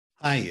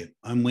Hi,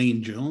 I'm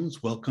Wayne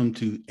Jones. Welcome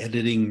to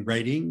Editing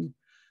Writing.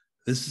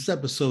 This is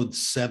episode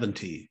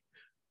 70,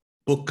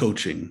 Book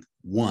Coaching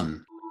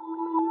 1.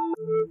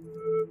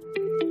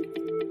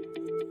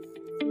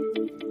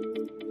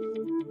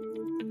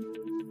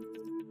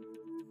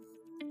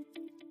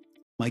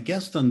 My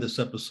guest on this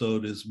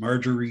episode is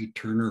Marjorie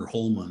Turner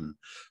Hollman,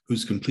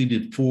 who's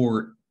completed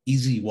 4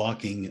 easy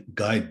walking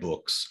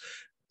guidebooks.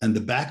 And the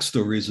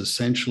backstory is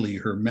essentially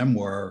her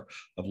memoir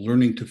of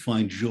learning to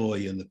find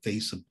joy in the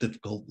face of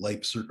difficult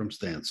life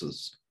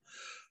circumstances.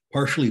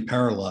 Partially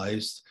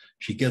paralyzed,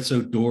 she gets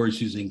outdoors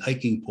using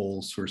hiking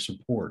poles for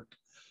support.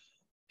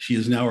 She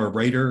is now a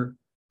writer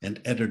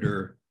and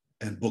editor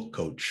and book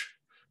coach.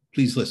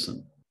 Please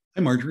listen.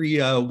 Hi, Marjorie.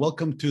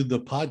 Welcome to the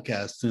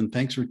podcast, and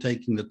thanks for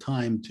taking the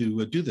time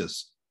to do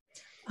this.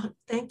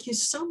 Thank you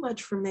so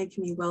much for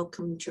making me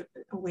welcome,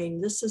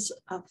 Wayne. This is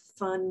a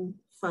fun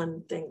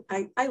thing.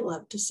 I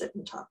love to sit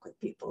and talk with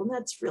people, and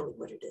that's really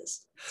what it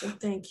is. So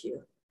thank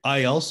you.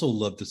 I also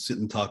love to sit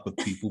and talk with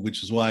people,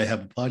 which is why I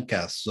have a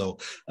podcast. So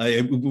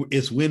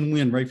it's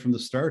win-win right from the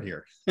start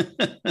here.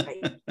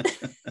 Right.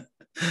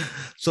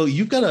 So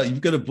you've got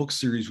a book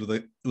series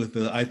with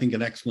I think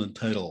an excellent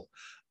title,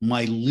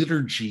 My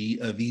Liturgy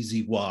of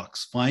Easy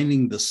Walks: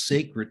 Finding the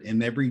Sacred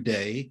in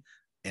Everyday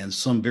and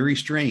Some Very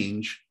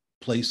Strange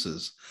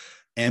Places.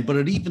 But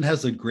it even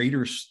has a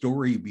greater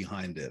story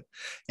behind it.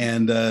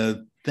 And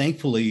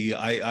thankfully, you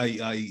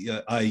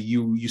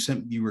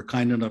were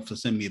kind enough to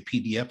send me a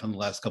PDF in the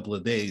last couple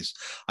of days.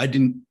 I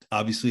didn't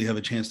obviously have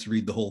a chance to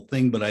read the whole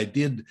thing, but I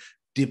did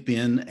dip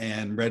in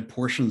and read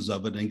portions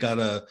of it and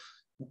got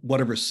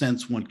whatever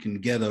sense one can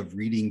get of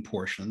reading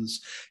portions.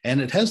 And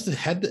it has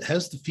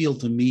the feel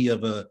to me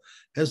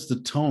has the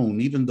tone,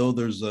 even though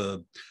there's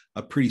a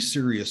pretty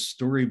serious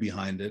story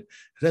behind it.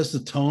 It has the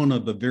tone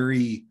of a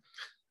very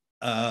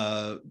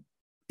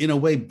in a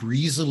way,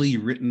 breezily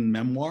written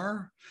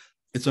memoir.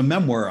 It's a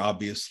memoir,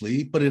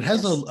 obviously, but it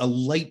has a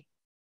light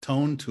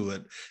tone to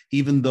it,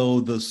 even though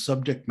the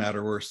subject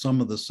matter or some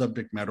of the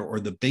subject matter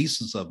or the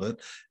basis of it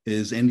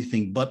is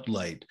anything but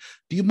light.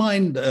 Do you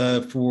mind,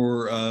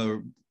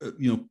 for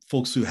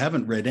folks who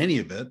haven't read any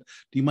of it,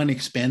 do you mind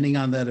expanding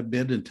on that a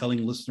bit and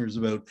telling listeners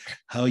about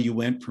how you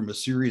went from a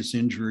serious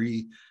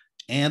injury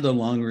and a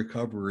long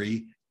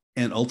recovery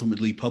and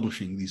ultimately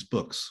publishing these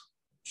books?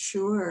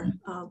 Sure.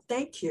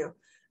 Thank you.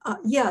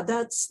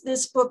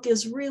 This book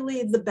is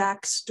really the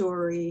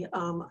backstory.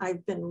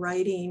 I've been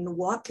writing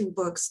walking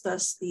books,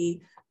 thus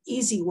the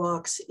easy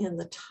walks in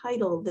the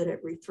title that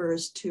it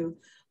refers to.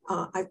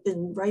 I've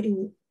been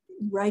writing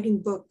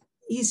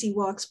easy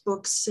walks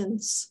books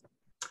since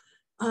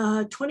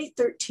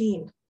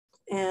 2013.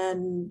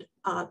 And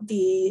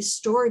the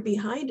story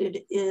behind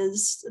it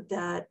is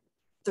that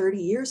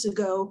 30 years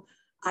ago,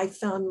 I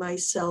found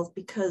myself,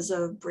 because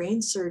of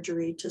brain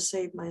surgery to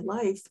save my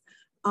life,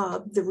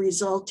 the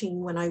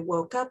resulting when I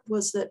woke up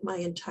was that my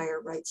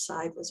entire right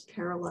side was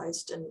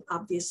paralyzed. And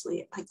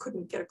obviously I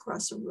couldn't get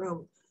across a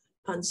room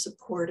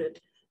unsupported.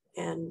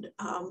 And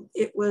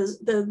it was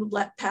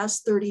the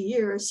past 30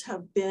 years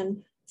have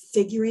been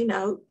figuring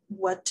out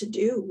what to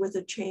do with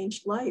a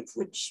changed life,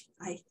 which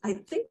I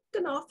think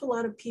an awful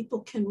lot of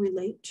people can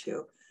relate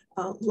to.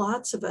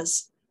 Lots of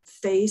us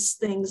face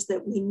things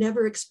that we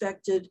never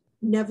expected,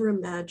 never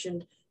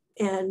imagined,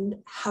 and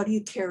how do you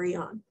carry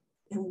on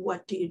and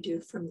what do you do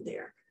from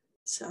there?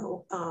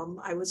 So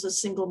I was a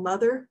single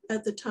mother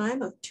at the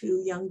time of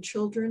 2 young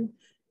children,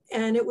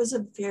 and it was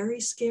a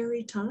very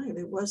scary time.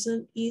 It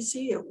wasn't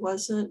easy. It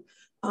wasn't,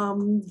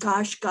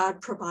 gosh,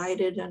 God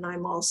provided and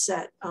I'm all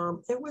set.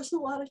 There was a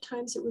lot of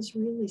times it was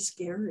really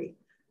scary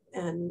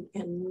and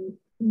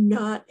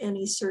not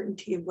any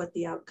certainty of what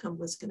the outcome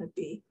was going to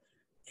be.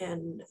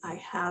 And I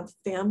have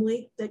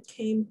family that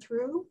came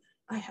through.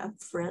 I have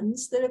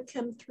friends that have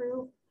come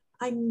through.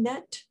 I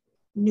met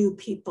new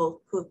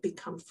people who have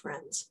become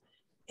friends.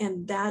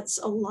 And that's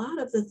a lot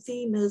of the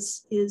theme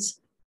is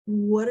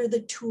what are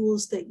the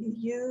tools that you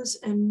use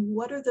and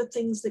what are the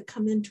things that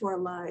come into our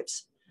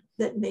lives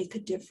that make a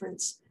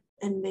difference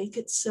and make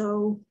it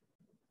so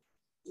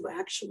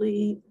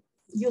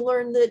you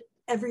learn that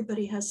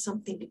everybody has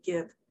something to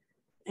give.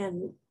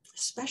 And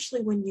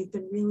especially when you've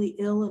been really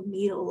ill and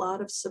need a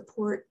lot of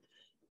support,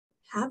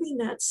 having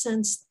that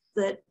sense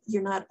that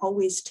you're not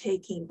always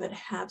taking, but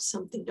have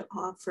something to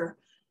offer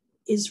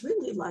is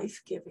really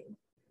life-giving.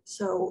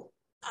 So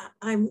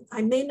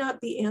I may not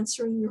be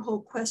answering your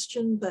whole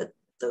question, but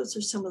those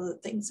are some of the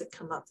things that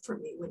come up for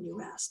me when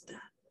you ask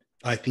that.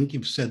 I think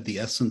you've said the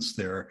essence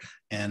there.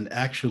 And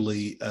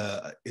actually,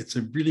 it's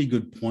a really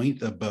good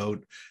point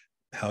about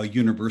how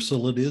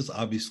universal it is.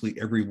 Obviously,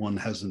 everyone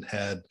hasn't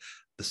had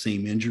the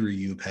same injury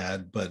you've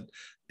had,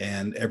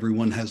 and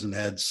everyone hasn't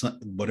had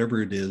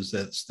whatever it is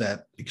that's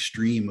that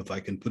extreme, if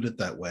I can put it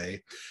that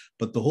way.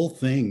 But the whole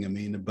thing, I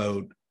mean,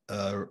 about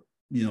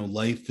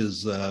life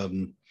is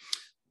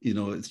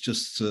it's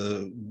just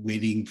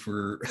waiting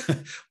for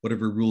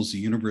whatever rules the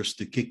universe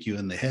to kick you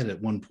in the head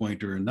at one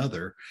point or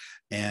another.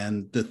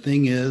 And the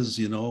thing is,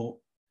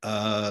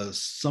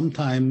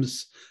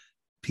 sometimes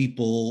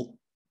people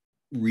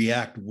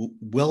react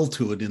well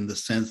to it in the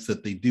sense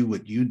that they do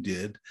what you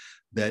did,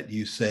 that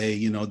you say,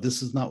 you know,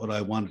 this is not what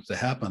I wanted to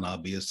happen,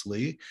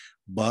 obviously,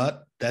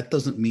 but that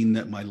doesn't mean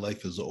that my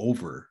life is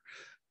over.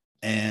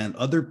 And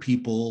other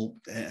people,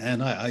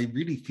 and I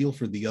really feel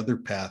for the other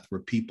path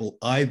where people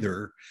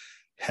either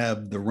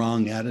have the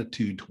wrong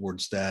attitude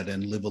towards that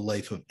and live a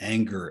life of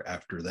anger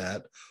after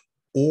that,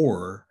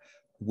 or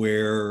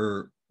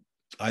where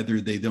either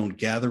they don't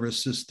gather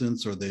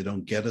assistance or they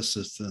don't get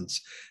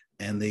assistance,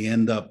 and they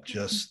end up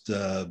just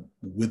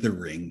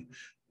withering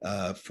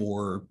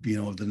for, you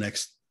know, the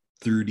next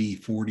 30,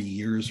 40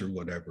 years or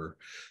whatever.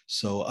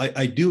 So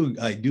I do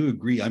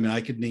agree. I mean, I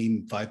could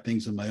name 5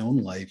 things in my own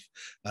life,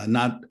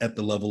 not at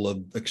the level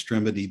of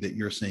extremity that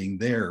you're saying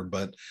there,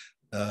 but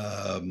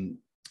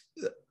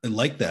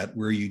like that,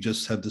 where you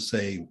just have to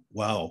say,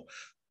 wow,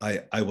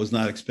 I was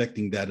not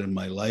expecting that in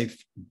my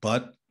life,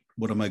 but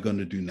what am I going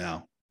to do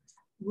now?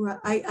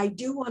 I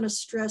do want to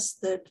stress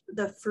that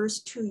the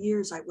first 2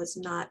 years I was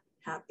not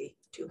happy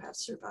to have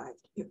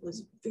survived. It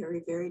was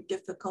very, very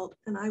difficult,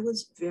 and I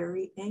was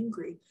very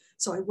angry.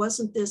 So I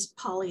wasn't this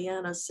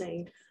Pollyanna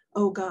saying,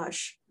 oh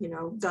gosh, you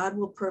know, God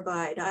will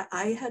provide.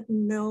 I had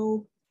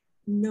no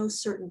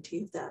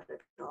certainty of that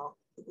at all.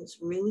 It was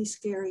really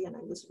scary, and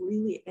I was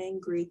really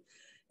angry.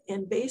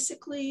 And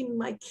basically,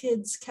 my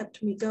kids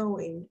kept me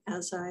going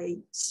as I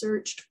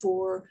searched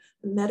for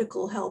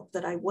medical help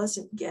that I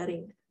wasn't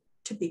getting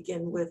to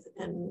begin with,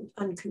 and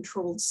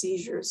uncontrolled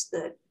seizures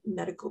that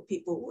medical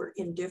people were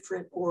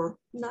indifferent or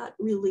not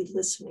really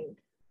listening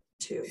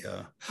to.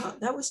 Yeah.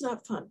 That was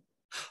not fun.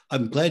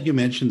 I'm glad you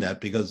mentioned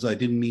that, because I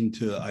didn't mean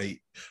to, I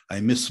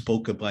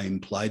misspoke if I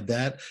implied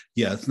that.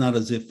 Yeah, it's not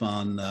as if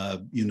on,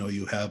 you know,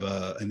 you have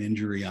an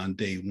injury on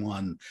day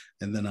 1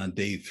 and then on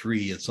day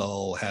 3, it's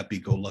all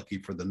happy-go-lucky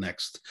for the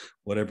next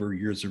whatever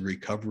years of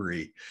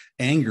recovery.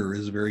 Anger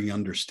is very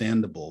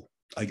understandable.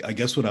 I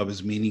guess what I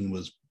was meaning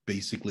was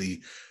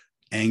basically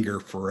anger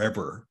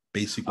forever,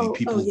 basically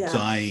people yeah.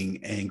 dying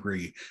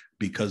angry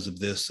because of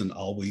this, and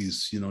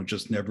always, you know,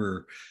 just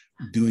never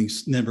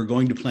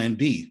going to plan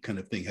B kind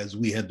of thing, as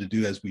we had to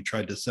do as we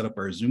tried to set up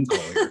our Zoom call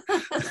here.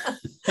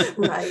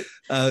 Right.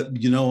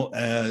 You know,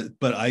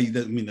 but I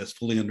mean, that's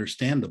fully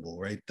understandable,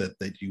 right?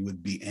 That you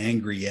would be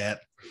angry at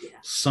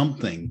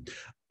something.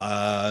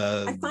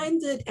 I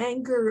find that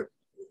anger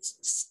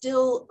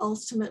still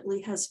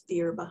ultimately has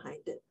fear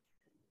behind it.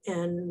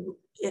 And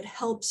it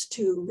helps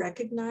to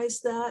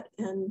recognize that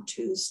and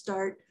to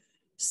start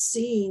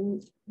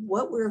seeing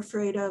what we're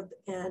afraid of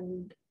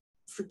and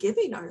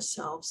forgiving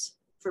ourselves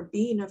for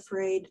being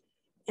afraid,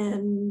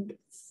 and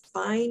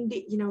find,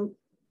 you know,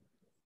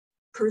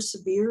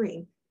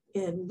 persevering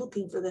in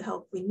looking for the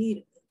help we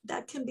need.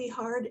 That can be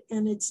hard,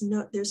 and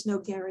there's no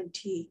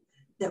guarantee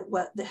that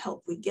what the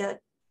help we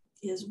get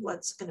is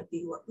what's going to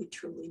be what we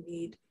truly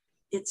need.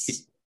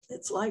 It's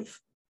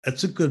life.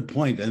 That's a good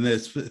point. And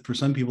that's, for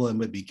some people, it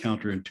might be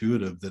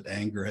counterintuitive that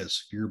anger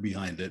has fear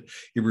behind it.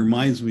 It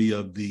reminds me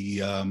of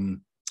the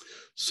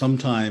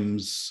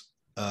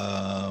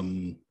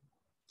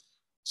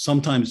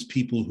sometimes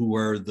people who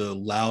are the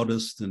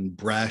loudest and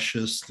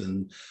brashest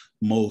and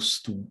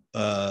most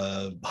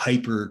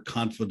hyper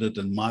confident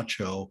and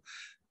macho,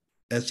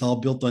 it's all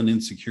built on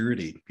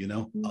insecurity, you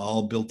know,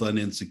 all built on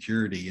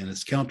insecurity. And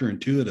it's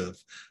counterintuitive,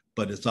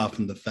 but it's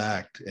often the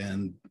fact.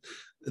 And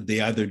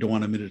they either don't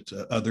want to admit it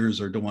to others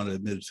or don't want to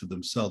admit it to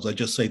themselves. I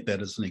just cite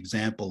that as an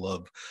example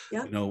of,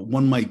 you know,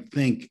 one might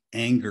think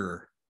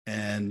anger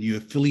and you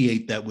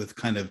affiliate that with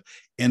kind of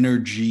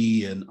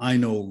energy and I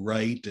know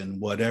right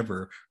and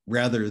whatever,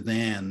 rather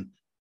than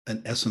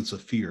an essence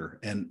of fear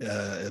and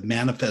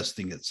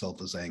manifesting itself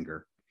as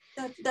anger.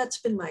 That's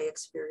been my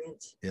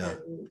experience. Yeah.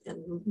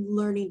 And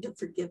learning to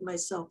forgive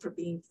myself for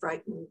being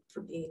frightened,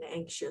 for being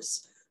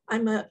anxious.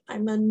 I'm a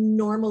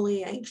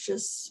normally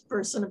anxious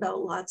person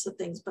about lots of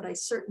things, but I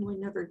certainly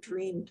never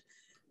dreamed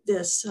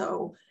this.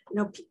 So, you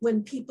know,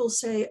 when people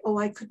say, oh,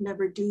 I could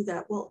never do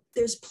that. Well,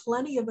 there's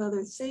plenty of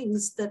other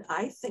things that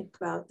I think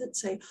about that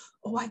say,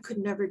 oh, I could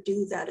never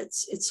do that.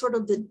 It's sort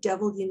of the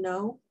devil you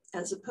know,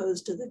 as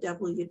opposed to the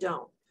devil you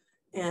don't.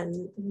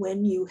 And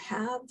when you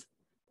have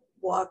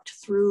walked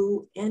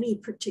through any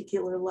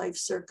particular life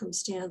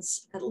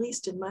circumstance, at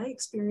least in my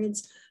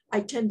experience,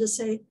 I tend to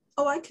say,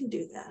 oh, I can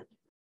do that.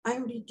 I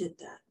already did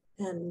that.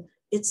 And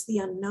it's the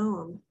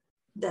unknown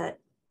that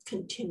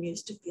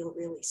continues to feel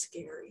really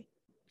scary.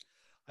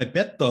 I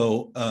bet,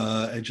 though,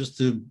 and just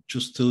to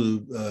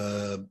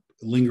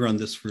linger on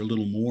this for a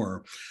little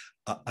more,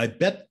 I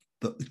bet,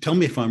 tell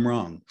me if I'm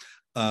wrong,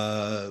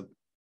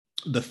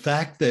 the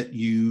fact that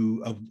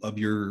you, of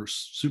your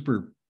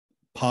super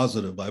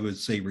positive, I would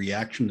say,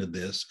 reaction to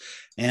this,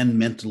 and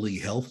mentally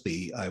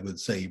healthy, I would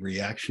say,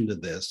 reaction to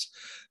this,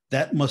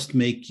 that must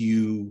make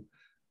you,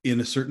 in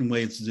a certain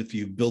way, it's as if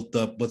you've built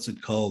up, what's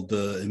it called,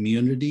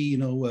 immunity, you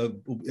know, at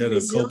a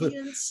COVID.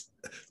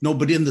 No,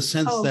 but in the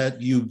sense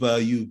that you've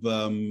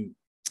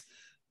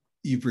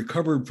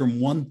recovered from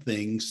one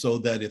thing, so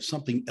that if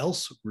something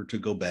else were to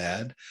go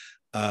bad,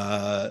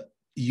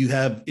 you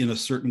have, in a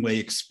certain way,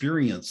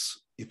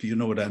 experience if you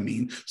know what I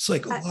mean,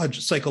 I,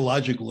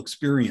 psychological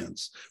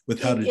experience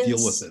with how to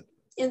deal with it.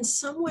 In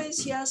some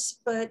ways, yes,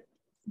 but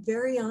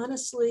very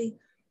honestly,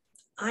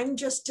 I'm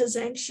just as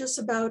anxious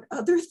about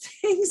other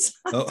things.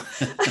 Oh.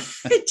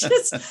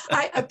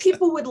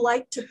 People would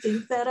like to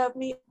think that of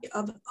me,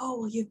 of,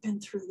 oh, well, you've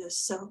been through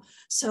this.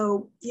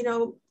 So,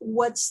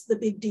 what's the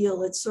big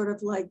deal? It's sort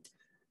of like,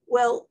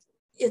 well,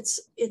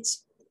 it's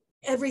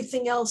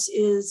everything else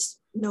is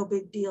no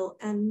big deal.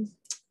 And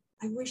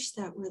I wish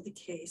that were the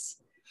case.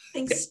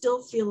 Things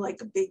still feel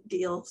like a big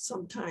deal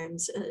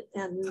sometimes.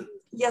 And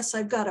yes,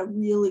 I've got a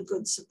really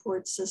good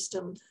support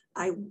system.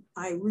 I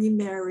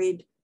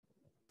remarried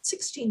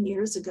 16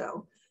 years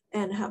ago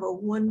and have a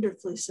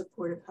wonderfully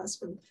supportive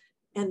husband.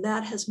 And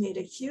that has made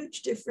a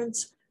huge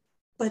difference,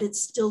 but it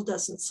still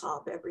doesn't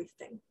solve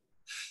everything.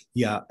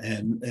 Yeah.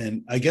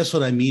 And I guess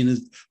what I mean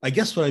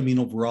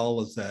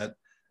overall is that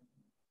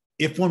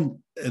if one,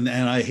 and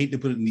I hate to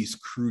put it in these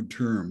crude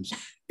terms,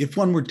 if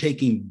one were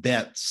taking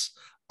bets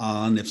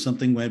on if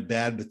something went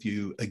bad with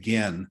you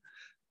again,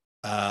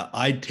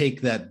 I'd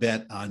take that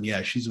bet on,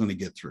 yeah, she's going to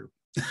get through.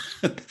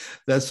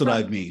 That's what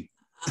I mean.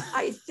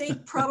 I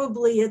think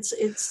probably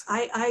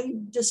I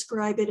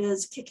describe it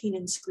as kicking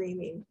and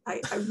screaming. I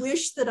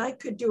wish that I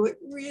could do it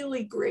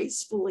really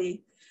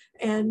gracefully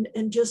and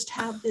just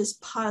have this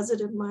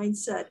positive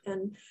mindset.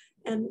 And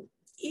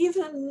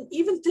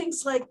even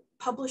things like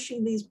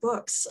publishing these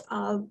books,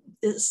 the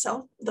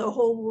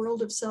whole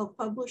world of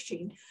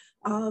self-publishing,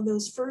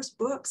 those first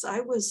books, I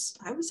was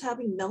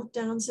having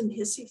meltdowns and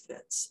hissy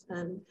fits,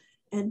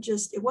 and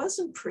just, it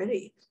wasn't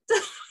pretty.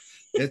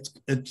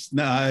 It's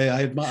no,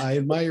 I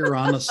admire your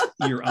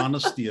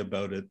honesty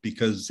about it,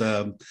 because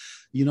who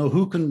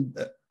can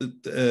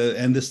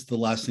and this is the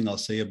last thing I'll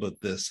say about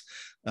this.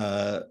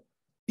 Perhaps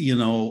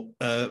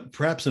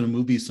in a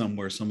movie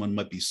somewhere, someone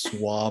might be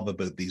suave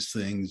about these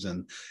things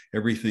and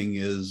everything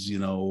is,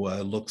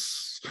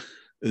 looks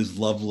is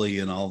lovely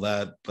and all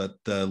that, but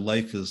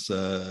life is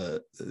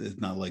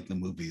not like the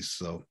movies.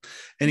 So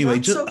anyway,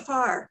 not so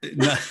far.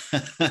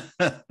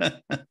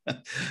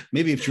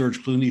 Maybe if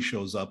George Clooney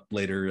shows up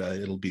later,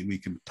 we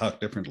can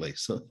talk differently.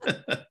 So,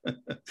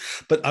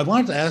 but I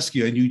wanted to ask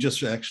you, and you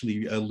just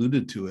actually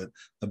alluded to it,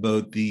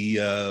 about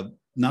the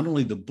not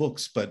only the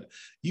books, but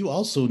you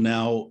also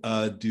now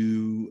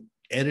do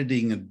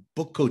editing and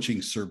book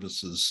coaching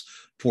services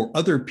for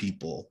other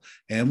people.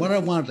 And what I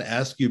wanted to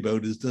ask you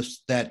about is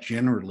just that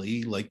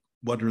generally, like,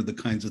 what are the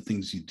kinds of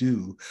things you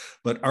do?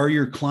 But are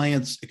your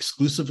clients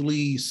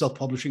exclusively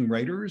self-publishing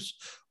writers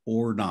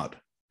or not?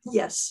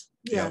 Yes.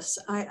 Yes,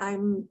 yeah.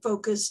 I'm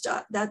focused.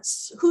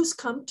 That's who's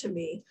come to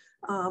me.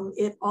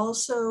 It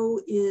also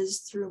is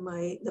through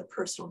the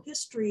personal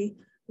history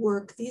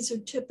work. These are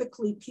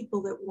typically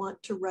people that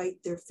want to write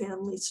their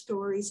family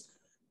stories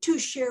to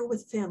share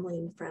with family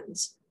and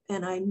friends.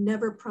 And I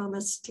never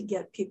promise to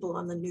get people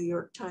on the New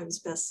York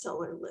Times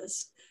bestseller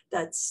list.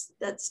 That's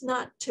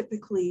not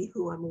typically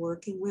who I'm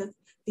working with.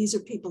 These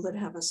are people that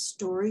have a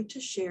story to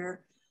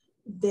share.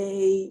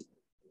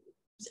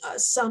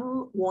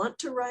 Some want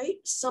to write,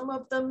 some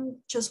of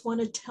them just want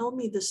to tell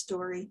me the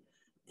story,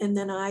 and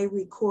then I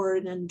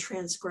record and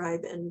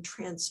transcribe and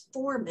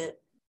transform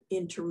it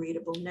into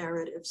readable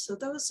narrative. So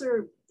those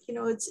are,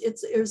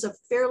 there's a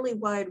fairly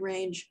wide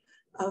range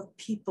of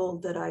people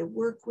that I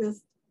work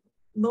with.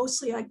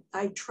 Mostly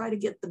I try to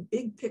get the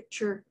big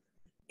picture,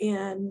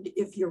 and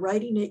if you're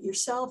writing it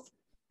yourself,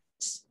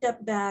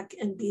 step back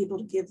and be able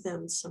to give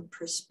them some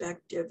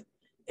perspective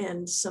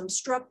and some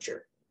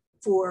structure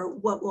for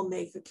what will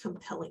make a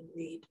compelling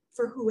read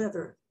for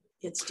whoever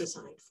it's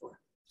designed for.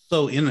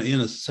 So in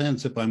a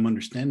sense, if I'm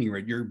understanding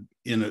right, you're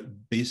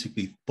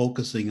basically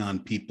focusing on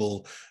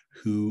people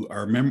who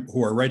are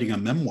writing a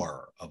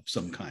memoir of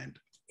some kind.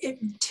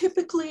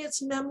 Typically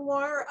it's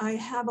memoir. I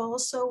have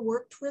also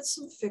worked with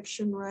some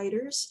fiction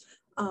writers.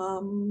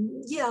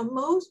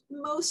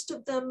 Most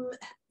of them,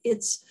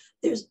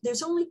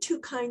 there's only two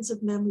kinds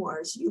of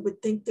memoirs. You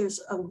would think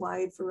there's a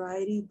wide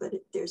variety, but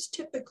there's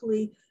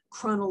typically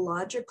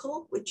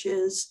chronological, which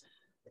is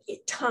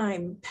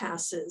time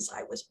passes.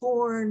 I was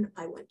born,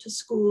 I went to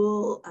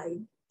school,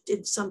 I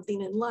did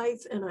something in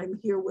life, and I'm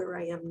here where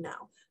I am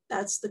now.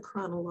 That's the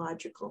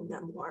chronological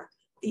memoir.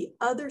 The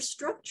other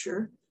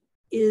structure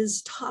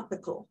is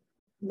topical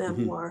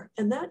memoir,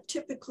 and that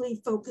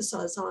typically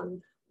focuses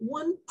on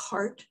one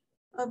part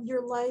of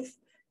your life,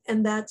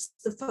 and that's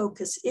the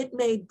focus. It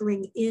may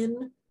bring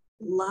in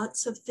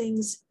lots of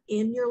things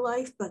in your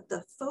life, but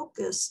the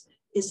focus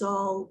is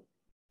all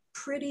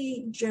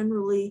pretty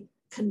generally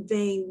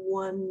conveying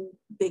one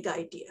big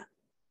idea.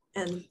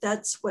 And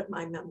that's what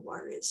my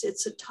memoir is.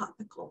 It's a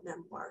topical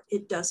memoir.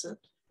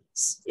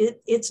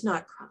 It's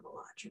not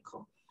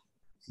chronological.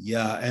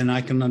 Yeah, and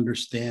I can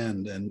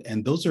understand,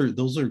 and those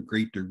are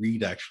great to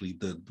read, actually,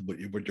 what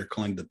you're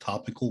calling the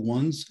topical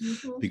ones,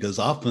 because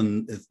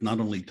often it's not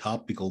only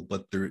topical,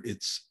 but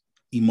it's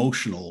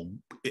emotional,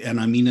 and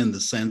I mean in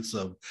the sense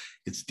of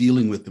it's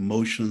dealing with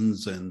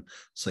emotions and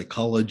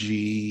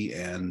psychology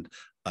and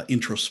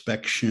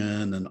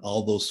introspection and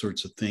all those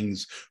sorts of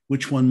things,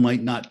 which one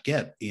might not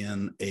get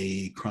in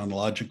a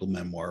chronological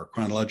memoir.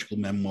 Chronological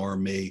memoir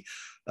may,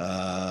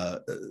 I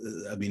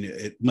mean,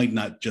 it might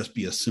not just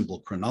be a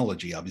simple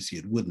chronology, obviously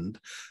it wouldn't,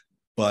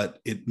 but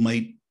it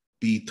might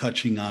be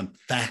touching on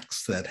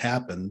facts that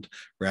happened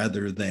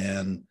rather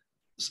than,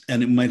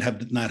 and it might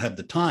have not have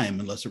the time,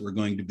 unless it were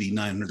going to be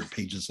 900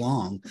 pages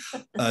long,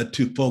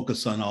 to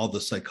focus on all the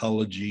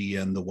psychology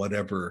and the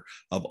whatever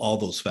of all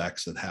those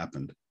facts that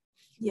happened.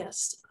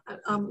 Yes,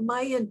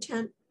 my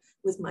intent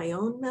with my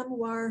own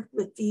memoir,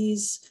 with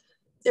these,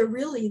 they're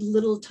really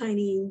little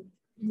tiny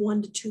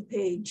 1 to 2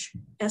 page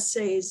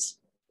essays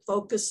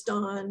focused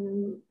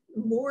on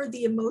more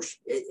the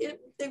emotion.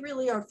 They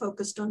really are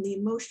focused on the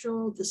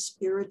emotional, the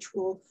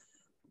spiritual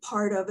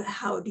part of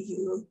how do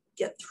you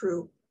get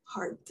through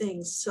hard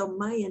things. So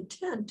my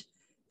intent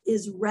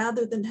is,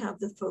 rather than have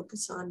the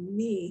focus on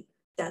me,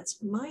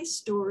 that's my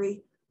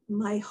story.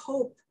 My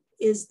hope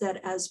is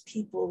that as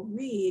people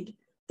read,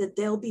 that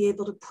they'll be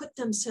able to put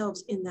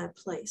themselves in that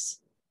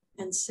place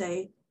and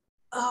say,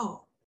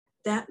 oh,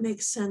 that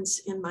makes sense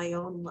in my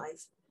own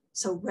life.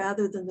 So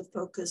rather than the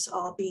focus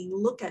all being,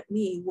 look at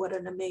me, what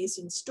an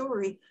amazing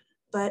story,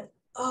 but,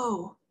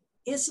 oh,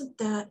 isn't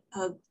that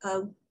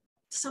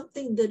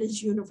something that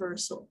is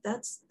universal?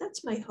 That's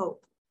my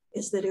hope,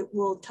 is that it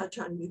will touch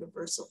on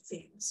universal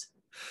themes.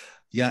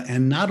 Yeah,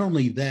 and not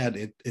only that,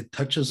 it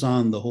touches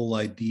on the whole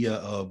idea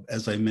of,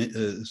 as I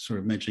sort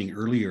of mentioning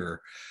earlier,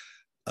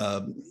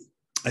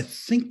 I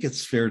think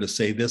it's fair to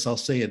say this, I'll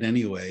say it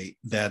anyway,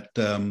 that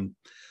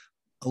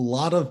a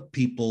lot of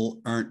people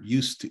aren't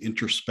used to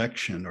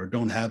introspection or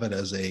don't have it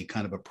as a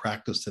kind of a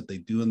practice that they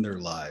do in their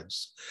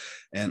lives.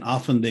 And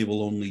often they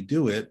will only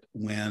do it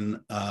when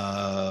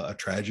a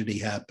tragedy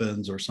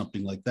happens or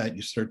something like that.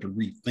 You start to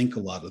rethink a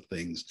lot of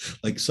things.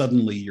 Like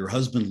suddenly your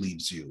husband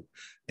leaves you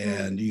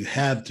and you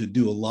have to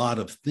do a lot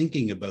of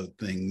thinking about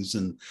things.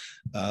 And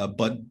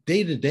but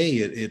day to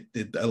day,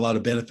 a lot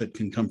of benefit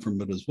can come from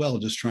it as well,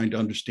 just trying to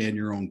understand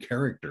your own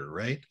character,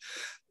 right?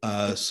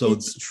 So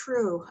it's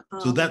true.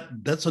 So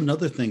that's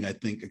another thing, I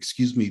think,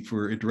 excuse me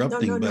for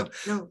interrupting,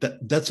 no.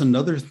 That's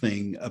another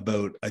thing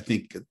about, I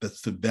think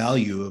that's the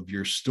value of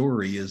your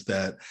story, is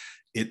that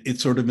it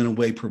sort of in a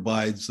way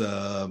provides,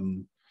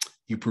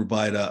 you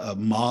provide a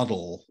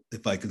model,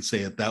 if I can say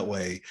it that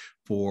way,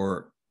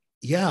 for,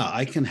 yeah,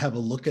 I can have a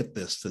look at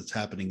this that's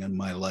happening in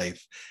my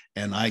life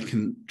and I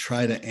can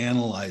try to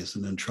analyze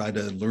it and try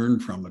to learn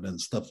from it and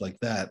stuff like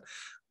that.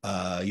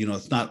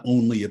 It's not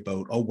only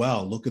about, oh,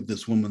 wow, look at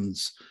this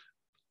woman's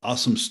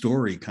awesome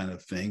story kind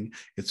of thing.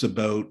 It's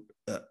about,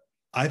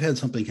 I've had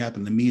something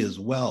happen to me as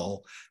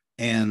well,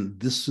 and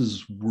this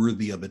is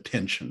worthy of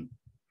attention.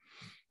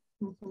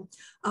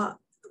 Mm-hmm.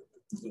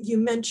 You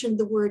mentioned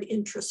the word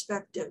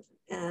introspective,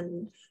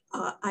 and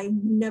I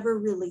never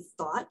really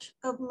thought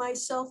of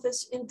myself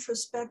as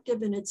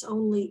introspective, and it's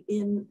only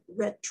in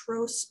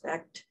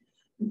retrospect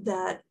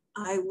that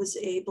I was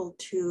able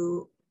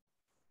to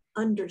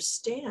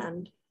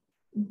understand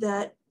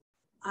that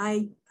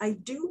I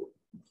do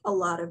a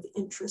lot of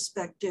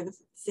introspective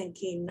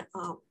thinking.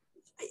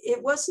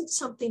 It wasn't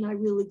something I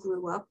really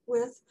grew up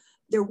with.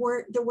 There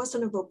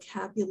wasn't a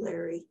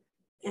vocabulary.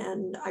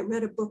 And I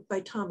read a book by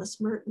Thomas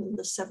Merton,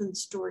 The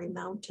 7-Story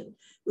Mountain,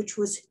 which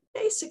was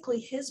basically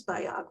his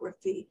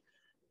biography,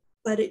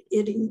 but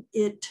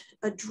it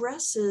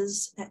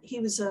addresses,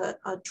 he was a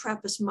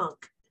Trappist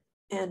monk,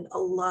 and a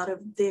lot of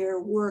their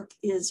work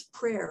is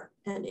prayer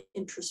and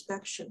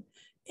introspection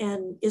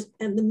and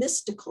the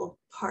mystical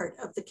part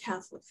of the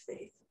Catholic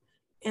faith.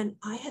 And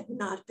I had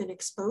not been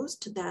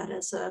exposed to that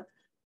as a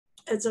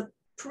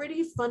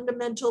pretty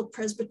fundamental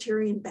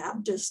Presbyterian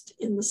Baptist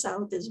in the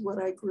South is what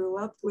I grew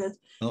up with.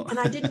 Oh. And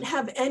I didn't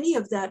have any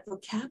of that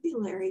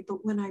vocabulary,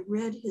 but when I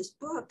read his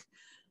book,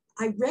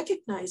 I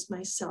recognized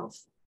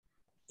myself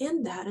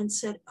in that and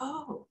said,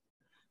 oh,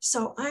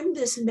 so I'm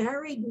this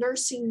married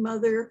nursing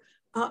mother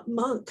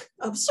monk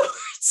of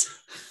sorts.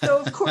 So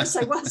of course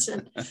I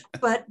wasn't,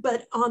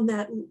 but on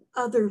that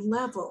other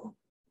level,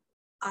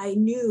 I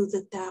knew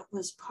that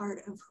was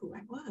part of who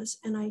I was,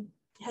 and I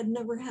had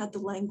never had the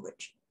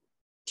language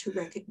to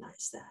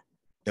recognize that.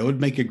 That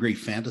would make a great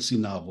fantasy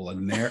novel,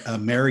 a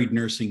married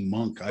nursing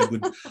monk.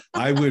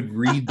 I would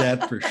read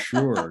that for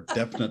sure,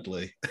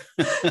 definitely.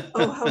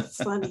 Oh, how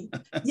funny.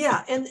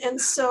 Yeah,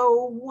 and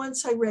so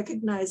once I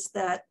recognized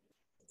that,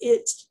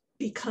 it's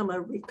become a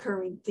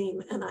recurring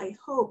theme, and I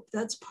hope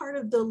that's part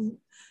of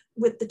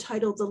with the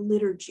title, The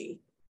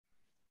Liturgy.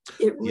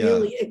 It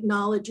really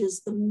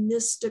acknowledges the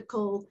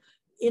mystical,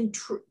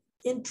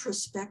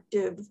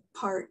 introspective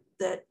part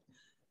that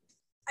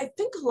I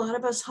think a lot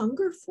of us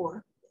hunger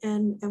for,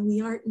 and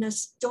we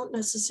don't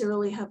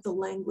necessarily have the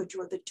language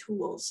or the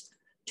tools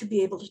to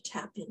be able to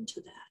tap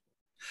into that.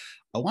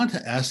 I want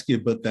to ask you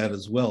about that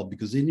as well,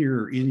 because in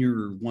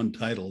your one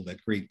title,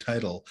 that great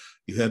title,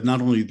 you have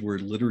not only the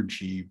word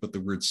liturgy, but the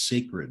word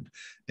sacred.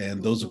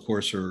 And those, of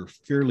course, are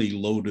fairly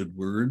loaded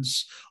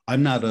words.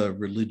 I'm not a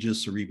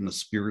religious or even a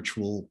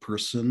spiritual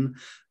person.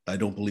 I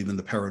don't believe in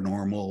the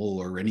paranormal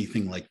or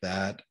anything like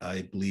that.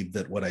 I believe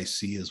that what I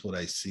see is what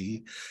I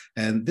see.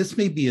 And this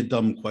may be a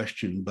dumb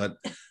question, but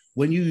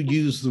when you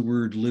use the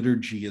word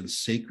liturgy and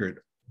sacred,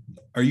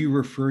 are you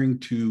referring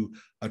to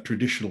a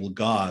traditional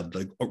God?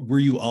 Like, were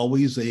you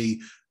always a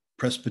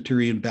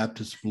Presbyterian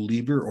Baptist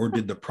believer, or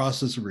did the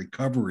process of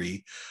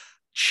recovery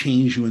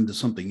change you into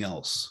something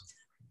else?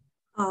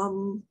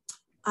 Um,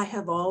 I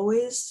have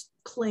always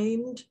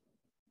claimed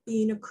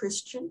being a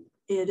Christian.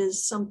 It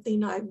is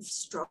something I've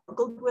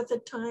struggled with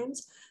at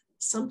times.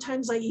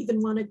 Sometimes I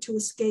even wanted to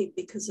escape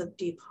because of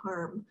deep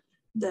harm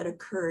that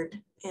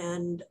occurred.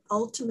 And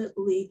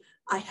ultimately,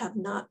 I have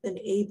not been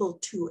able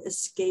to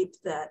escape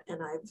that.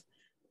 And I've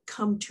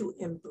come to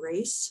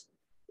embrace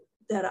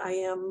that I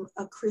am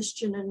a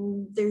Christian,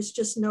 and there's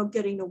just no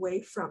getting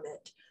away from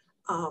it.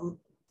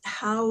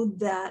 How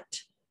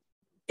that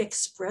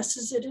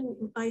expresses it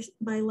in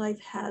my life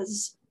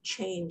has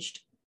changed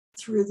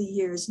through the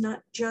years,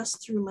 not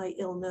just through my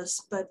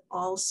illness, but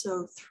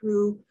also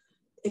through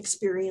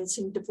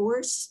experiencing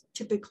divorce.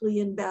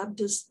 Typically in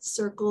Baptist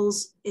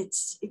circles,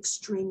 it's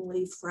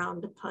extremely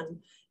frowned upon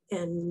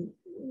and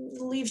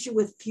leaves you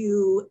with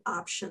few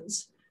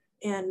options.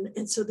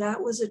 And so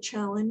that was a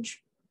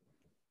challenge.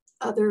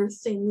 Other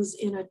things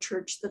in a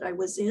church that I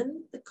was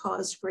in that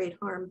caused great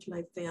harm to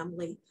my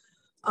family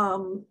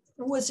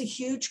was a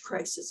huge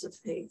crisis of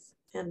faith.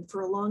 And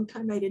for a long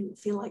time, I didn't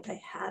feel like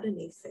I had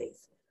any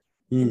faith.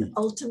 And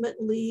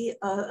ultimately,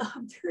 a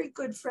very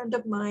good friend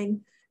of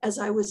mine, as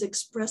I was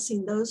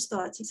expressing those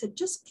thoughts, he said,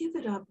 just give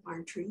it up,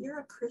 Marjorie. You're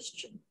a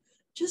Christian.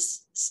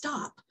 Just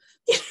stop.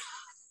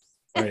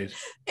 Right.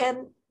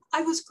 And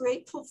I was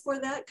grateful for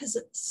that, because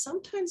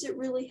sometimes it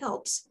really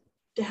helps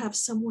to have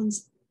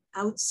someone's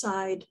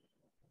outside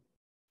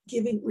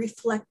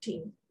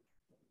reflecting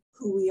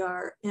who we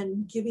are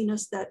and giving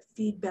us that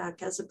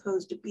feedback, as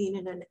opposed to being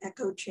in an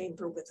echo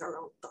chamber with our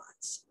own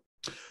thoughts.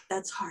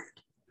 That's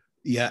hard.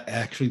 Yeah,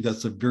 actually,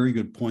 that's a very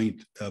good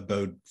point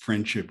about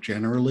friendship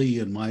generally,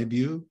 in my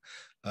view.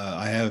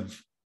 I have,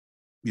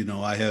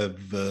 I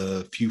have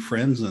a few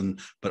friends,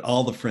 but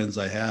all the friends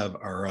I have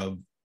are of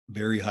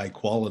very high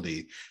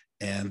quality,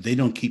 and they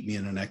don't keep me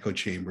in an echo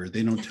chamber.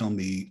 They don't tell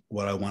me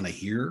what I want to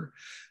hear.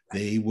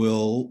 They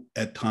will,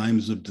 at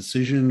times of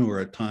decision or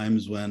at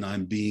times when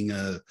I'm being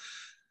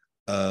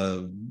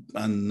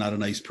I'm not a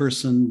nice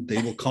person, they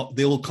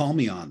will call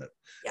me on it.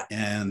 Yeah.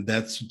 And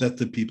that's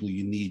the people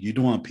you need. You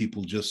don't want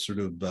people just sort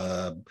of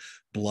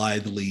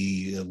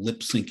blithely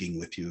lip syncing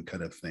with you,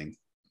 kind of thing.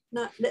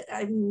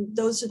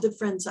 Those are the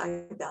friends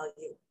I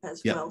value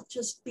as Yeah. well.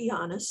 Just be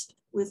honest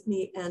with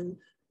me, and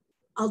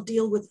I'll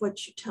deal with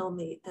what you tell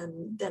me,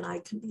 and then I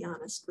can be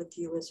honest with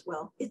you as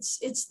well.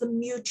 It's the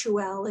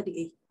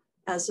mutuality,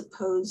 as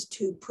opposed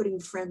to putting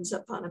friends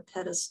up on a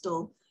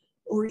pedestal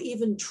or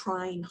even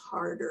trying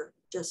harder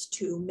just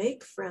to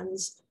make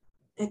friends,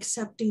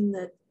 accepting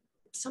that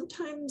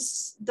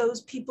sometimes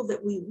those people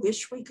that we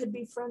wish we could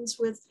be friends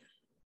with,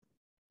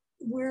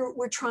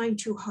 we're trying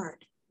too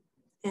hard.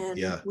 And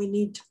Yeah. we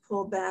need to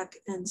pull back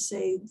and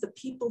say, the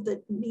people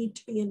that need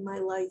to be in my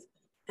life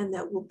and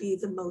that will be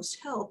the most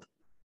help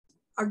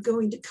are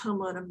going to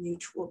come on a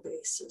mutual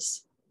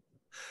basis.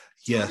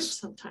 It's Yes. hard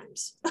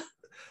sometimes.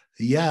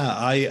 Yeah,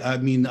 I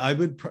mean,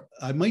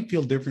 I might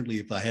feel differently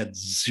if I had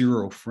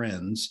zero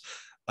friends,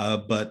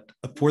 but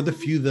for the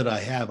few that I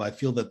have, I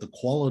feel that the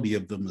quality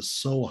of them is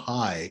so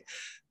high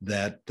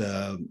that,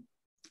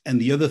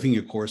 and the other thing,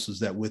 of course, is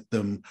that with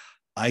them,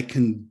 I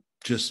can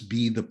just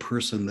be the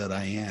person that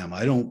I am.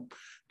 I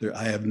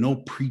have no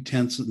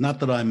pretenses. Not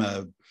that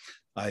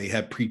I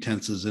have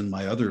pretenses in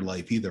my other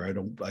life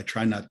either. I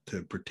try not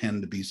to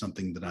pretend to be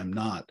something that I'm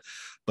not,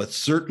 but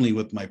certainly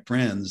with my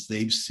friends,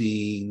 they've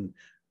seen,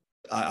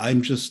 I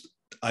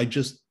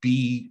just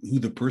be who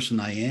the person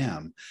I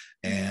am,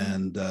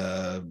 and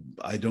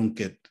I don't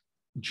get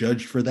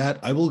judged for that.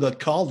 I will get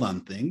called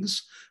on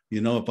things,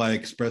 if I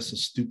express a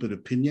stupid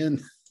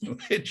opinion,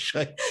 which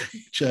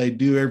I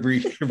do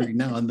every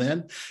now and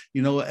then,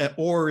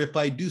 or if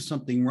I do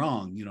something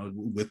wrong,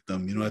 with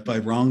them, if I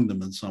wrong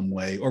them in some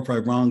way, or if I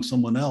wrong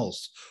someone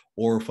else,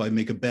 or if I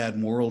make a bad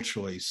moral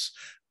choice,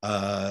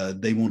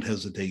 they won't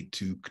hesitate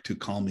to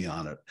call me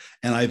on it,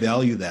 and I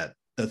value that.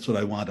 That's what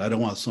I want. I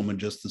don't want someone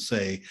just to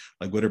say,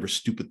 like, whatever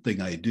stupid thing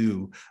I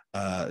do,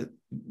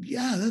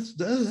 yeah,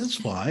 that's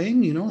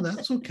fine.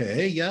 That's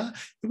okay. Yeah,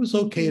 it was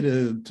okay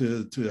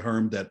to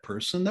harm that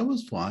person. That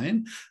was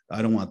fine.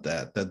 I don't want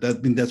that. I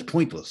mean, that's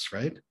pointless,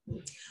 right?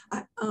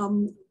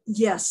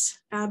 Yes,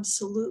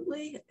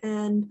 absolutely.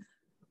 And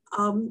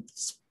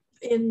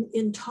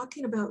in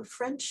talking about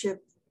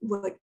friendship,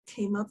 what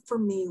came up for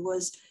me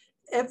was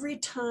every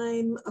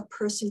time a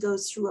person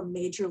goes through a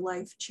major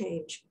life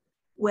change,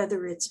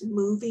 whether it's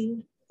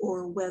moving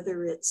or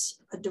whether it's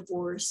a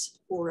divorce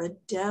or a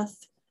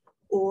death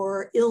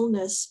or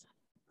illness,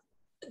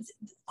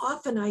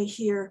 often I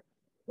hear,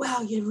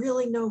 wow, you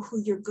really know who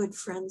your good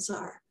friends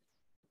are.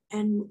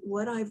 And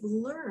what I've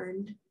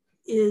learned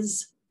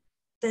is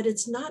that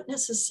it's not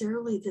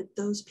necessarily that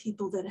those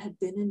people that had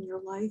been in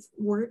your life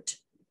weren't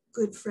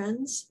good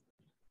friends,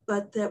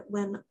 but that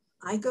when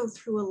I go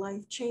through a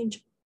life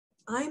change,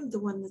 I'm the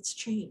one that's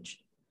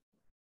changed.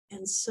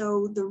 And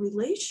so the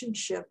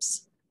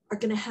relationships are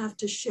going to have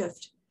to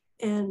shift.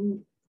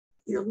 And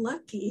you're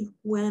lucky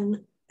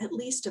when at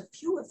least a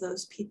few of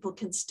those people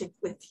can stick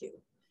with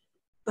you.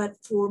 But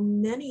for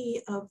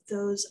many of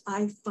those,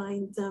 I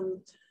find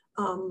them,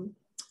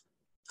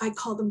 I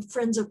call them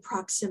friends of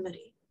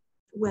proximity,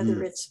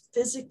 whether it's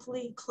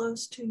physically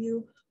close to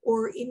you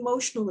or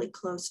emotionally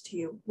close to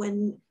you.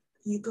 When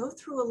you go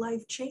through a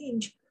life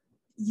change,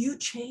 you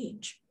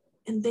change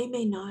and they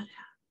may not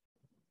have.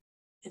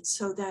 And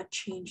so that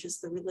changes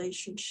the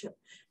relationship.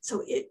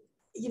 So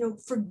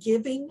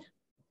forgiving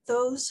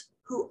those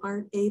who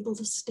aren't able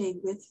to stay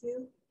with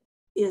you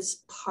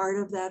is part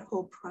of that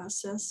whole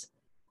process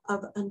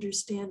of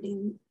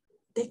understanding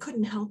they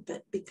couldn't help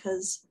it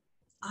because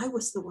I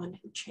was the one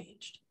who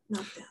changed,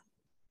 not them.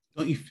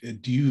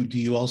 Do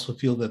you also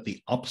feel that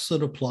the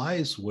opposite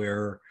applies,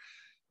 where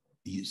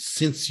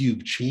since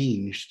you've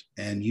changed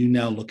and you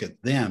now look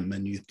at them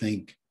and you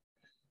think,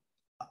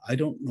 I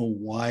don't know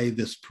why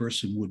this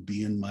person would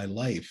be in my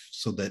life,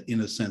 so that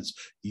in a sense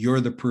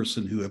you're the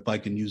person who, if I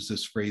can use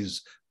this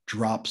phrase,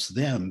 drops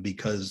them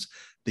because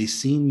they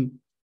seem,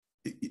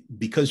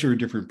 because you're a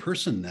different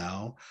person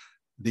now,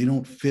 they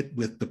don't fit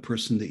with the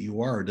person that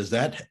you are. Does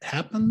that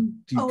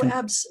happen?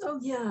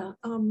 Yeah.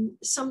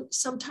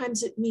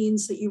 Sometimes it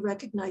means that you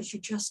recognize you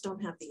just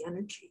don't have the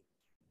energy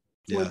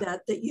for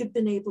that you've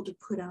been able to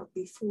put out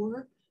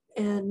before.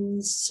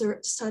 And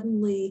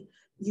suddenly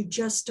you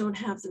just don't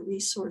have the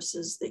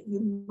resources that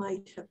you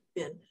might have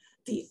been.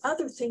 The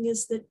other thing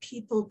is that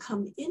people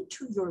come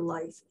into your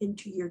life,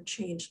 into your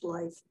changed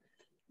life,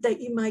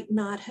 that you might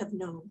not have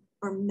known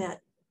or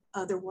met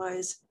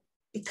otherwise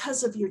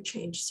because of your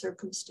changed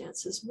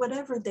circumstances,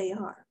 whatever they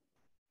are.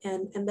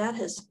 And that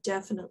has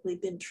definitely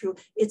been true.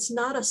 It's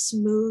not a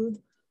smooth,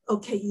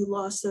 okay, you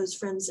lost those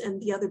friends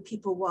and the other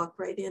people walk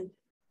right in.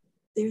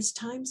 There's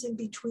times in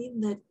between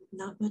that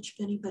not much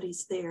of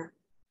anybody's there.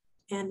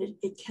 And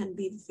it can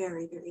be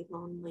very, very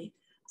lonely.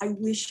 I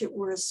wish it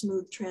were a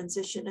smooth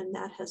transition, and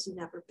that has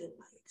never been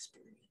my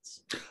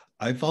experience.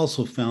 I've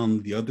also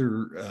found the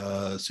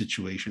other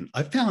situation.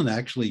 I found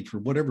actually, for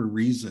whatever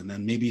reason,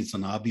 and maybe it's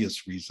an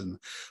obvious reason,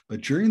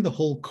 but during the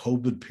whole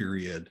COVID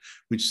period,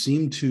 which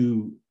seemed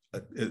to,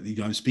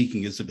 I'm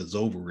speaking as if it's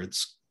over.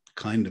 It's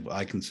kind of,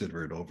 I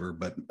consider it over,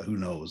 but who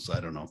knows? I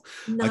don't know.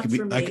 Not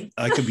for me.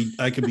 I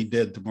could be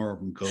dead tomorrow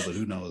from COVID.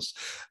 Who knows?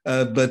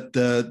 But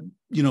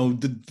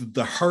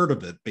the heart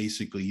of it,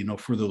 basically,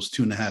 for those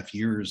 2.5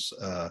 years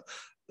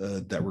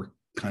that we're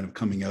kind of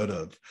coming out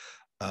of.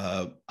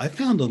 I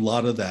found a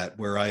lot of that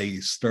where I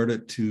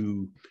started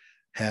to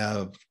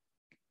have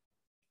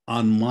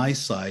on my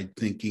side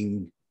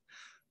thinking,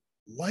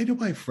 why do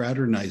I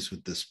fraternize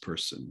with this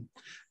person?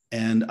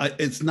 And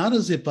it's not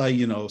as if I,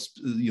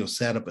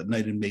 sat up at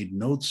night and made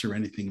notes or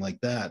anything like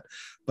that,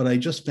 but I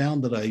just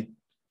found that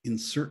in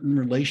certain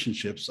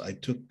relationships, I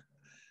took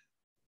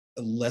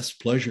less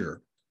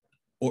pleasure,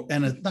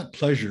 and it's not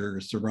pleasure,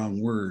 it's the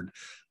wrong word.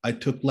 I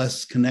took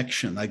less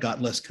connection. I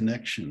got less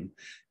connection.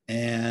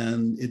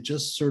 And it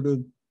just sort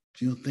of,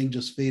 thing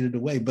just faded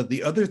away. But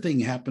the other thing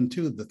happened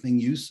too, the thing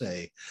you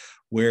say,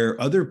 where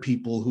other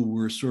people who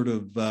were sort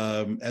of,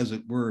 as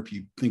it were, if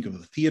you think of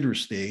the theater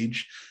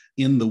stage,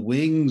 in the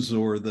wings,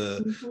 or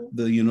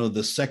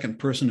the second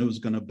person who was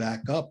going to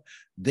back up,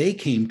 they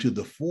came to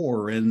the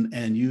fore,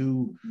 and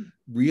you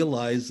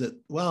realize that,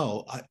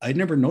 wow, I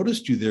never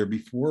noticed you there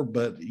before,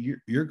 but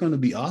you're going to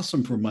be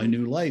awesome for my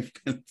new life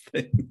kind of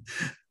thing.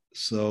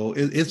 So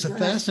it's a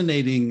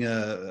fascinating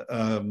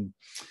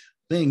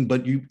thing.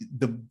 But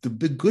the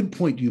big good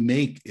point you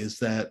make is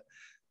that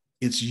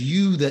it's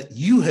that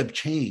you have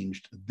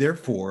changed.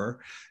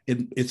 Therefore,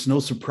 it's no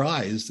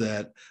surprise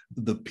that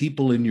the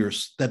people in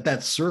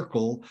that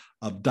circle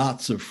of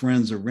dots of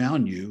friends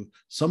around you,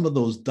 some of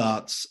those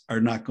dots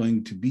are not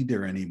going to be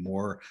there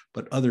anymore,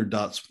 but other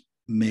dots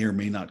may or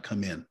may not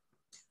come in.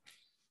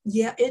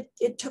 Yeah,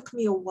 it took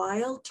me a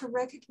while to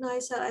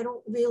recognize that. I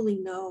don't really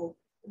know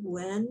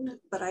when,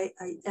 but I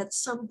at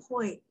some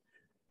point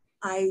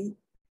I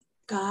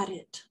got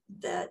it,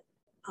 that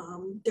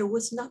there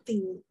was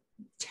nothing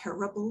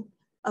terrible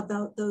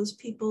about those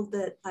people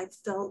that I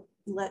felt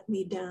let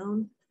me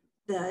down,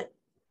 that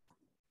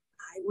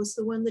I was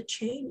the one that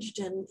changed,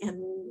 and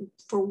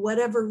for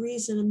whatever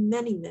reason, and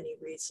many, many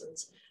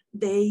reasons,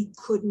 they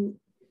couldn't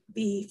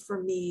be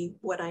for me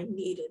what I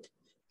needed.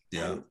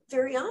 Yeah. And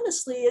very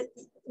honestly,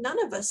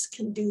 none of us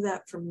can do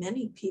that for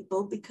many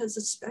people, because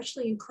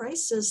especially in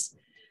crisis,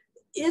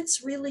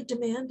 it's really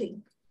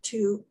demanding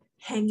to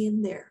hang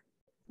in there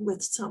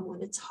with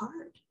someone. It's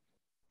hard.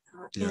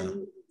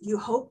 And you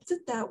hope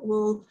that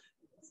will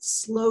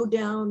slow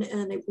down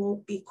and it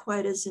won't be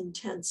quite as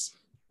intense.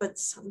 But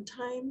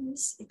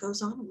sometimes it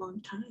goes on a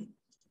long time,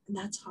 and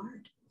that's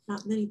hard.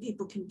 not many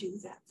people can do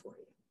that for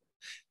you.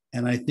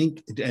 And I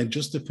think, and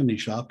just to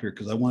finish off here,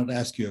 because I wanted to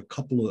ask you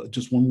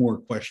just one more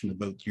question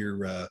about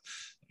your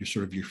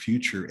sort of your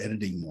future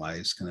editing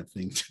wise kind of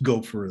thing, to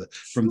go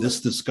from this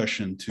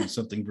discussion to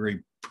something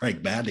very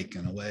pragmatic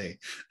in a way.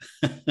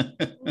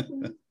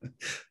 Mm-hmm.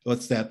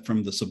 What's that,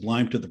 from the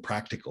sublime to the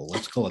practical?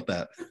 Let's call it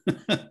that.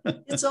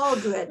 It's all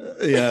good.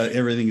 Yeah,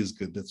 everything is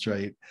good. That's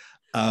right.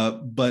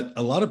 But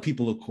a lot of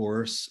people, of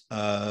course,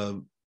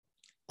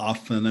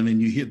 often, I mean,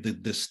 you hear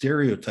the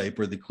stereotype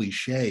or the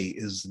cliche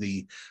is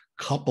the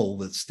couple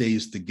that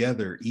stays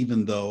together,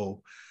 even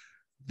though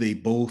they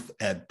both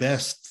at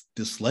best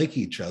dislike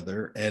each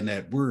other and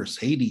at worst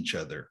hate each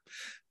other.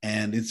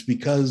 And it's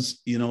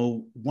because,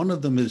 one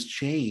of them has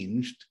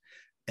changed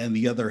and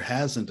the other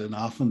hasn't. And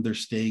often they're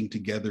staying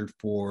together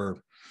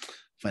for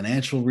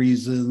financial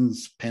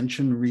reasons,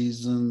 pension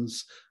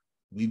reasons.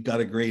 We've got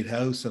a great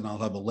house and I'll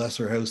have a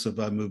lesser house if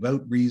I move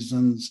out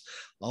reasons,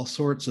 all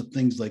sorts of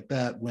things like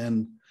that.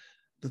 When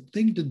the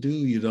thing to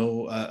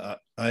do,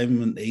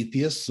 I'm an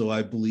atheist, so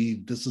I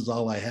believe this is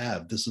all I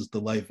have. This is the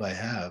life I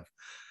have.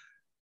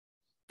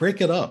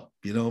 Break it up.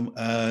 You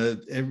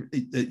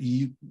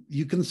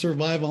can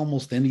survive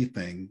almost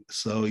anything.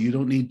 So you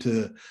don't need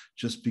to,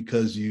 just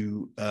because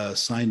you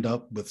signed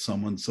up with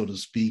someone, so to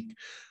speak,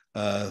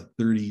 30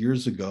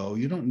 years ago,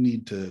 you don't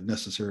need to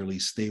necessarily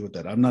stay with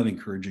that. I'm not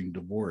encouraging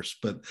divorce,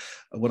 but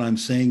what I'm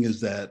saying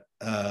is that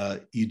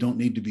you don't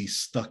need to be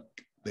stuck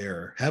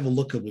there. Have a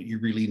look at what you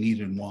really need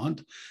and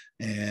want,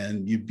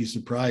 and you'd be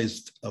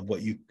surprised of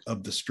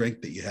the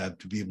strength that you have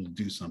to be able to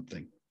do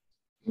something.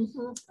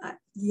 Mm-hmm.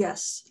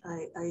 Yes,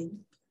 I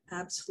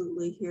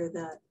absolutely hear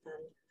that.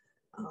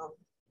 And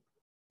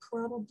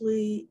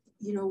probably,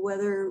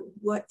 whether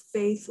what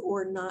faith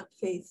or not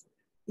faith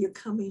you're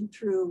coming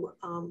through,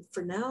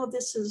 for now,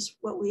 this is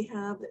what we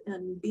have,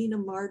 and being a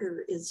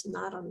martyr is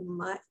not on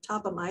my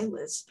top of my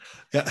list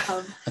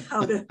of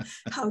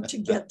how to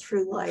get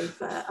through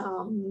life.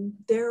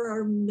 There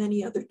are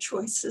many other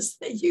choices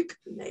that you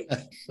can make.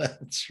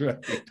 That's right.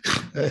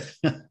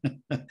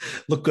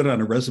 Look good on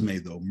a resume,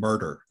 though.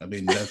 Murder. I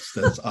mean,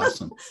 that's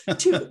awesome.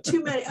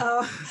 too many.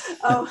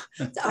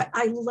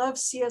 I love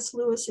C.S.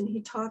 Lewis, and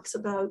he talks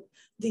about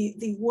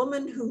the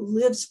woman who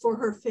lives for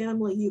her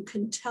family. You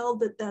can tell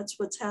that that's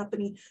what's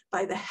happening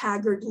by the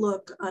haggard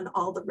look on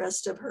all the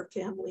rest of her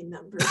family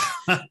members.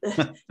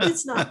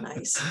 It's not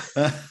nice.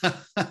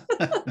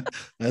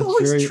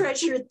 Always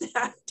treasured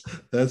that.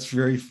 That's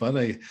very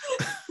funny.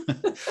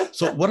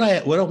 So what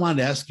I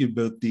wanted to ask you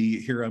about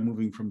here I'm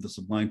moving from the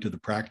sublime to the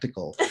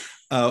practical.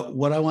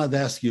 What I wanted to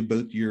ask you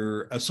about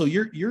so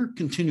you're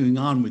continuing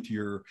on with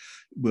your,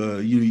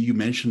 you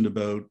mentioned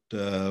about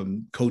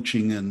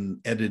coaching and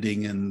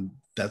editing and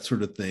that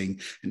sort of thing,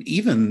 and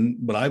even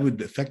what I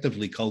would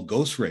effectively call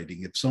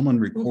ghostwriting. If someone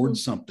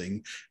records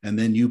something and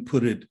then you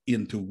put it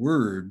into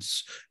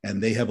words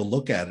and they have a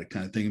look at it,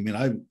 kind of thing. I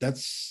mean,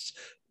 that's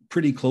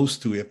pretty close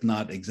to, if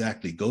not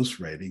exactly,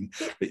 ghostwriting.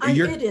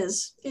 It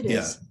is.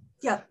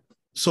 Yeah.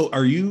 So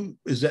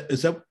is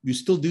that you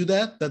still do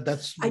that?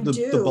 That's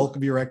the bulk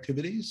of your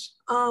activities?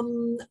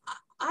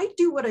 I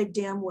do what I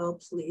damn well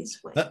please.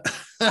 Now,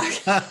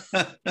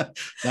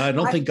 I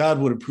don't think God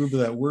would approve of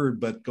that word,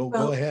 but go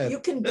ahead. You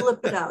can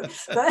blip it out.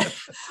 But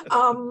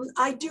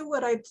I do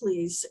what I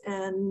please.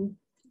 And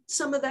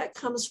some of that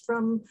comes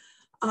from,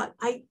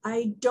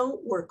 I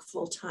don't work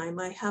full time.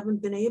 I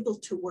haven't been able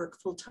to work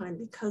full time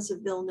because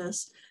of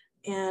illness.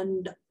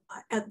 And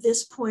at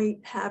this point,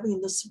 having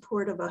the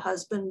support of a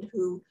husband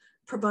who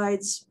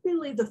provides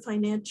really the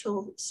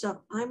financial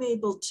stuff, I'm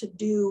able to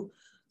do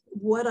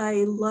what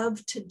I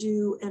love to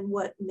do and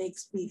what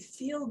makes me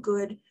feel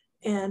good.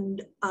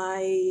 And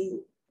I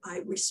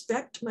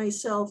respect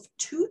myself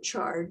to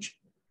charge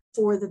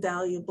for the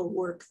valuable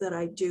work that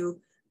I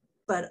do,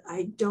 but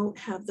I don't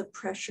have the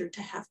pressure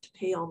to have to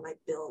pay all my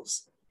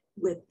bills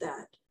with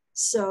that.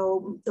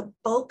 So the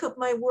bulk of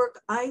my work,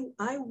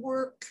 I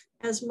work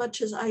as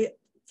much as I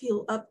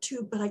feel up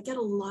to, but I get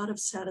a lot of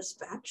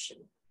satisfaction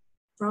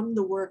from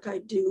the work I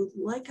do.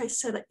 Like I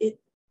said, it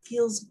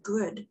feels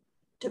good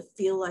to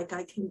feel like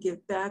I can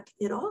give back.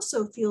 It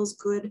also feels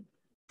good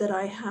that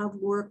I have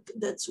work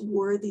that's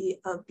worthy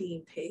of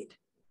being paid,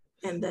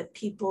 and that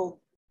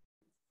people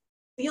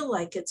feel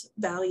like it's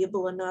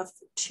valuable enough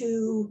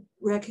to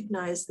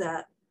recognize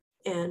that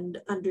and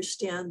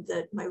understand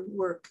that my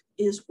work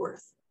is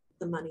worth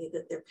the money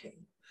that they're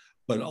paying.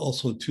 But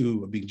also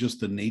too, I mean,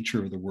 just the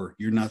nature of the work,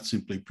 you're not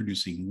simply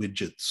producing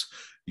widgets.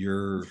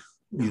 You're,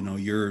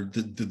 you're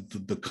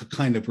the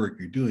kind of work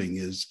you're doing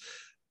is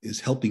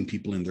helping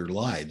people in their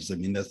lives. I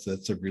mean, that's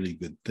a really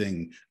good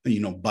thing,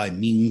 by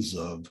means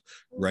of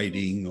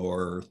writing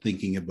or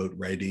thinking about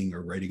writing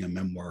or writing a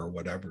memoir or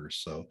whatever.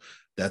 So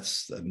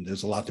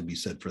there's a lot to be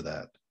said for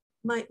that.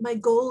 My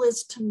goal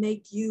is to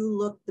make you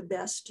look the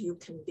best you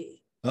can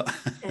be.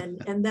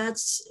 And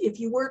that's, if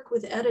you work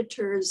with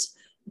editors,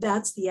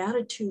 that's the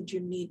attitude you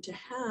need to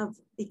have,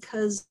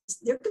 because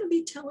they're going to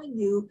be telling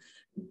you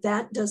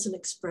that doesn't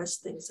express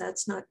things.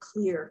 That's not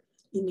clear.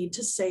 you need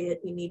to say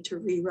it, you need to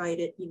rewrite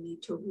it, you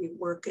need to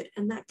rework it.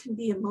 And that can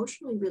be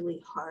emotionally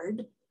really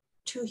hard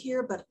to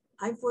hear, but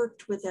I've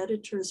worked with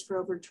editors for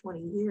over 20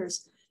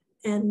 years,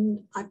 and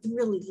I've been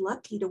really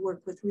lucky to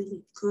work with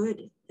really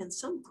good and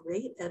some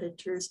great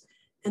editors,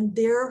 and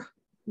their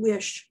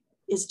wish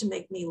is to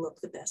make me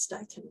look the best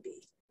I can be.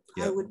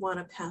 Yep. I would want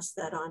to pass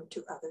that on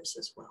to others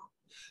as well.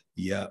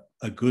 Yeah,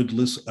 a good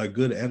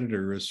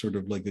editor is sort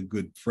of like a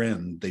good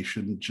friend. They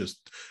shouldn't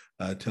just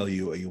tell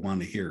you what you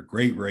want to hear.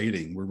 Great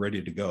writing, we're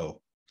ready to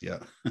go. Yeah.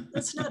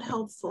 That's not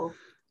helpful.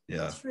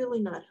 Yeah. It's really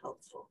not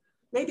helpful.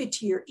 Maybe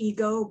to your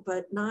ego,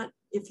 but not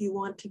if you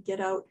want to get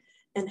out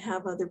and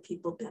have other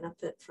people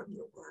benefit from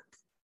your work.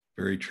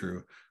 Very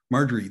true.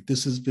 Marjorie,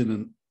 this has been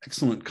an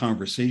excellent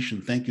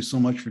conversation. Thank you so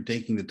much for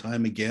taking the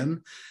time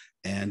again,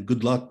 and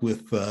good luck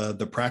with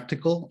the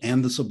practical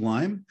and the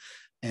sublime.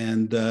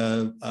 And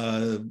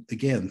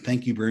again,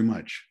 thank you very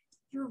much.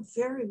 You're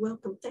very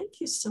welcome. Thank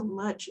you so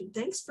much. And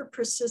thanks for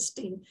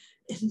persisting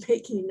in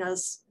making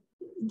us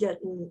get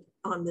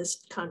on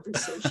this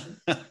conversation.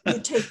 You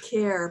take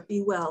care.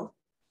 Be well.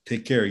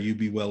 Take care. You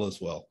be well as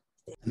well.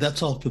 And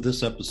that's all for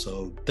this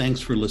episode. Thanks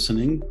for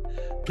listening.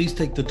 Please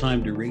take the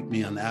time to rate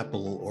me on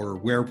Apple or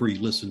wherever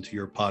you listen to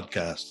your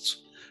podcasts.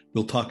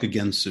 We'll talk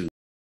again soon.